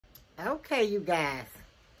Okay, you guys.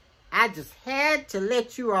 I just had to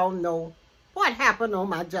let you all know what happened on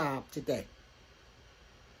my job today.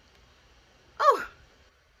 Oh,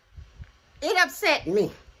 it upset me.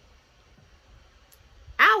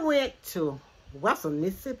 I went to Russell,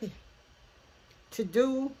 Mississippi to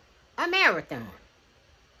do a marathon.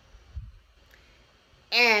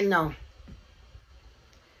 And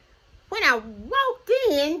when I walked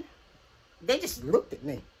in, they just looked at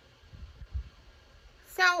me.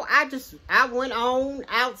 So I went on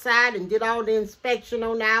outside and did all the inspection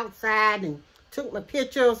on the outside and took my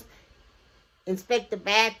pictures, inspect the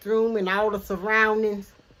bathroom and all the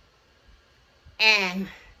surroundings. And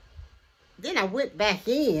then I went back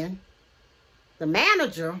in. The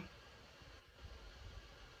manager,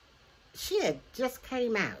 she had just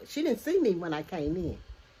came out. She didn't see me when I came in.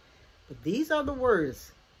 But these are the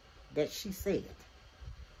words that she said.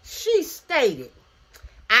 She stated,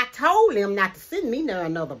 I told him not to send me near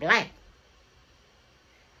another black.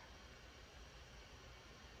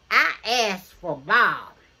 I asked for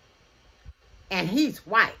Bob, and he's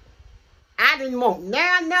white. I didn't want near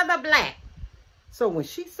another black. So when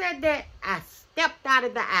she said that, I stepped out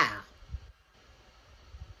of the aisle,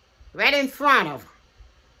 right in front of her.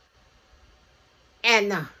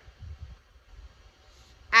 And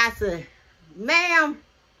I said, ma'am,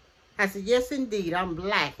 I said, yes, indeed, I'm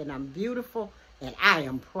black and I'm beautiful and I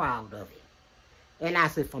am proud of it. And I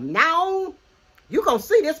said, from now on, you're going to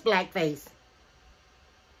see this black face.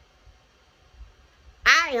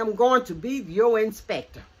 I am going to be your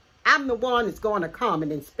inspector. I'm the one that's going to come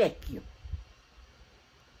and inspect you.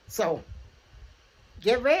 So,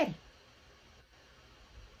 get ready.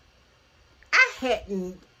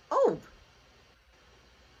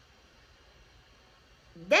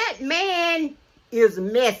 That man is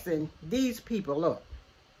messing these people up.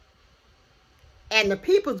 And the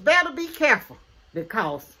peoples better be careful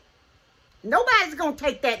because nobody's going to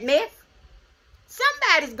take that mess.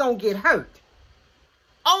 Somebody's going to get hurt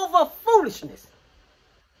over foolishness.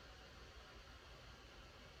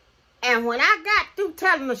 And when I got through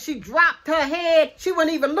telling her, she dropped her head. She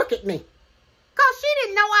wouldn't even look at me because she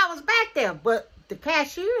didn't know I was back there. But the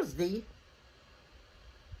cashiers did.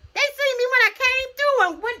 They seen me when I came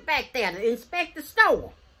through and went back there to inspect the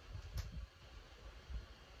store.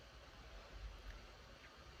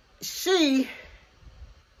 She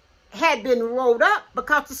had been rolled up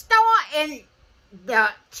because the store and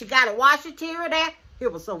she got a washer chair there.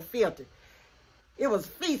 It was so filthy. It was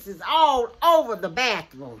feces all over the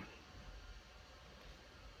bathroom.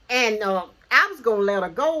 And I was going to let her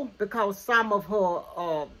go because some of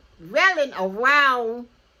her railing around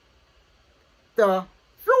the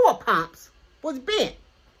floor pumps was bent.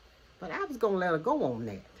 But I was going to let her go on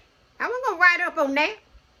that. I wasn't going to write up on that.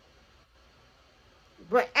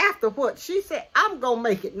 But after what she said, I'm going to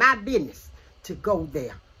make it my business to go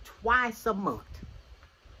there twice a month.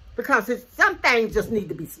 Because some things just need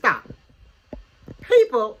to be stopped.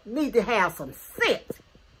 People need to have some sense.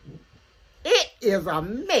 It is a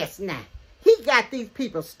mess now. He got these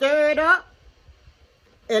people stirred up.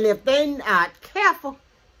 And if they're not careful,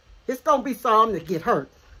 it's going to be some that get hurt.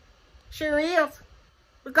 Sure is.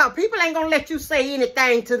 Because people ain't going to let you say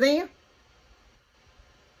anything to them.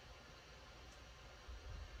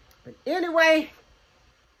 But anyway,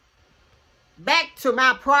 back to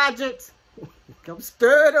my projects. I'm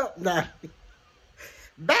stirred up now.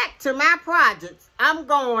 Back to my projects. I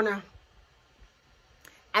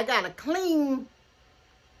got to clean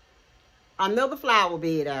another flower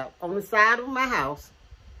bed out on the side of my house.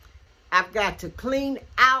 I've got to clean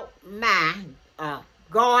out my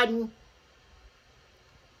garden.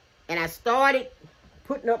 And I started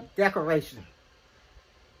putting up decorations.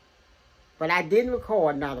 But I didn't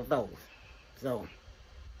record none of those. So,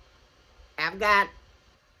 I've got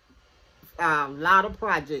a lot of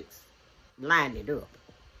projects lined up.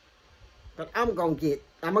 But I'm going to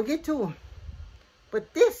get to them.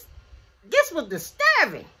 But this was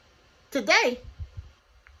disturbing. Today,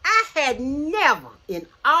 I had never in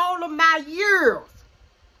all of my years.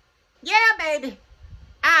 Yeah, baby,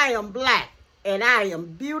 I am black and I am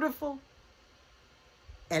beautiful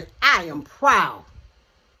and I am proud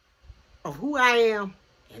of who I am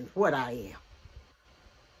and what I am.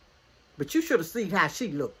 But you should have seen how she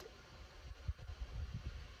looked.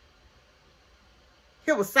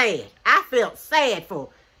 It was sad. I felt sad for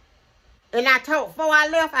her. And I told, before I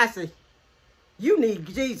left, I said, you need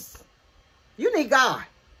Jesus. You need God.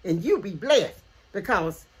 And you be blessed.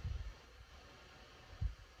 Because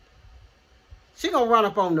she going to run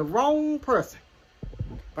up on the wrong person.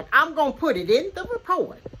 But I'm going to put it in the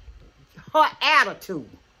report. Her attitude.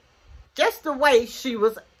 Just the way she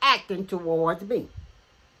was acting towards me.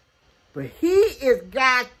 But he is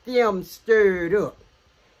got them stirred up.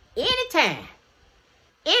 Anytime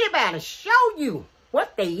anybody show you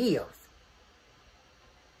what they is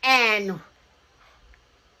and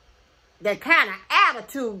the kind of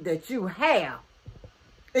attitude that you have,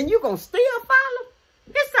 and you gonna still follow,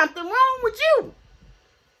 there's something wrong with you.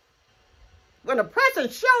 When a person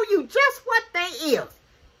show you just what they is,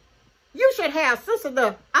 you should have sense of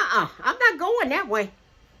the, I'm not going that way.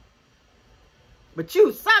 But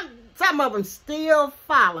you, some of them still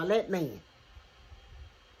follow that man.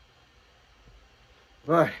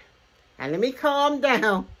 But, and let me calm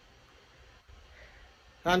down.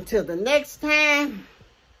 Until the next time,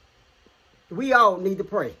 we all need to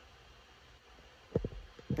pray.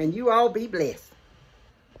 And you all be blessed.